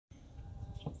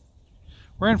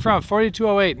We're in front of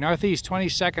 4208 Northeast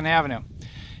 22nd Avenue.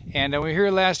 And we were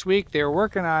here last week. They were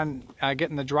working on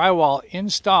getting the drywall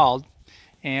installed.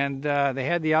 And they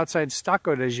had the outside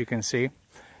stuccoed, as you can see.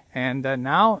 And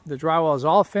now the drywall is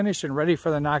all finished and ready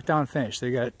for the knockdown finish. They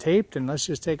got it taped, and let's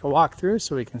just take a walk through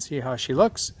so we can see how she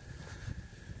looks.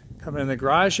 Coming in the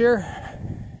garage here.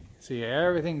 See,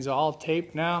 everything's all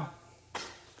taped now.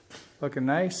 Looking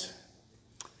nice.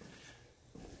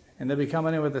 And they'll be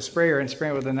coming in with a sprayer and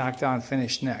spraying with the knockdown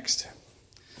finish next.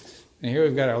 And here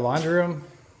we've got our laundry room.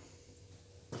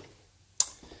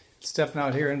 Stepping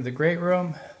out here into the great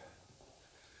room.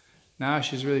 Now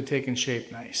she's really taking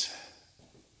shape nice.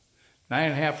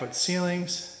 9.5 foot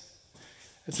ceilings.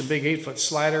 That's a big 8 foot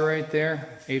slider right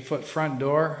there. 8 foot front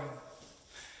door.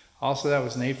 Also, that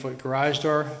was an 8 foot garage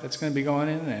door that's going to be going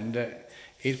in, and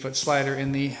 8 foot slider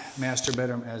in the master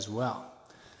bedroom as well.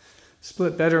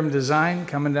 Split bedroom design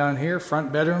coming down here,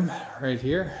 front bedroom right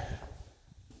here.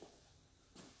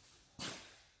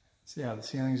 See how the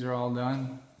ceilings are all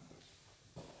done.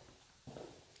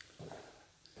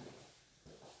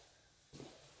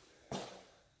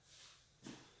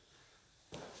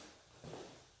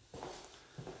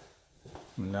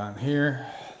 Coming down here.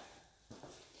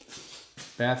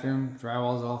 Bathroom,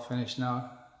 drywall's all finished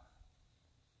now.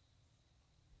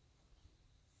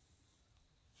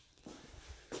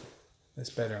 This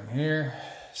bedroom here,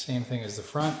 same thing as the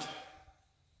front.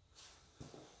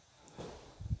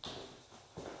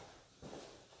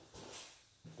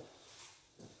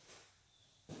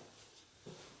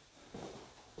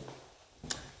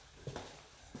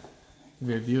 Give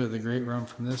you a view of the great room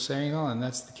from this angle, and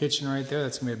that's the kitchen right there.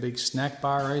 That's going to be a big snack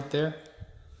bar right there.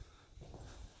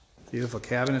 Beautiful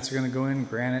cabinets are going to go in,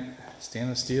 granite,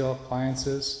 stainless steel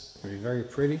appliances. It'll be very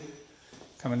pretty.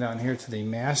 Coming down here to the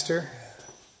master.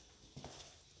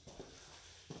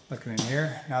 Looking in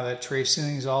here, now that tray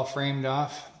ceiling is all framed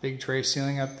off. Big tray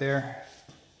ceiling up there.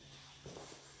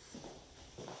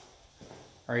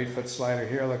 Our 8 foot slider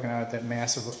here, looking out at that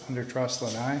massive under truss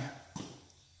lanai.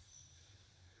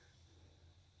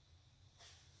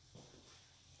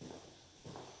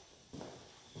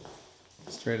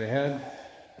 Straight ahead,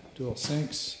 dual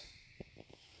sinks,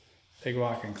 big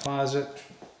walk-in closet,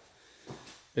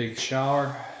 big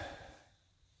shower.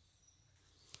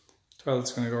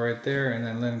 Toilet's going to go right there, and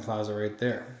then linen closet right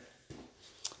there.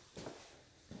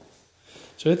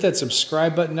 So hit that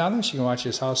subscribe button down there so you can watch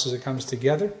this house as it comes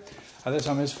together. This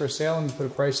home is for sale, and we put a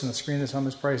price on the screen. This home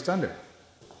is priced under.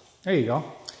 There you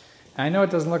go. I know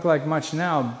it doesn't look like much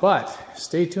now, but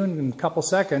stay tuned in a couple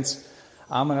seconds.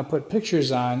 I'm going to put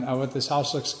pictures on what this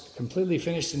house looks completely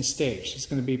finished and staged. It's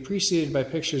going to be preceded by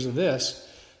pictures of this,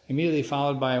 immediately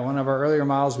followed by one of our earlier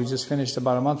models we just finished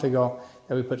about a month ago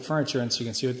that we put furniture in, so you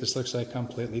can see what this looks like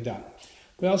completely done.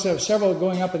 We also have several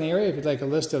going up in the area. If you'd like a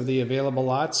list of the available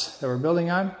lots that we're building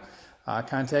on,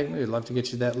 contact me. We'd love to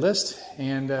get you that list.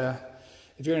 And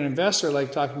if you're an investor,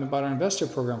 like talking about our investor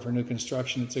program for new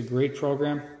construction, it's a great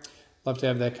program. Love to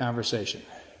have that conversation.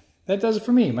 That does it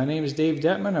for me. My name is Dave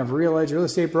Dettmann of Real Edge Real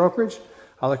Estate Brokerage.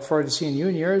 I look forward to seeing you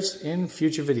and yours in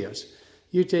future videos.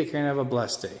 You take care and have a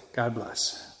blessed day. God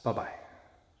bless. Bye-bye.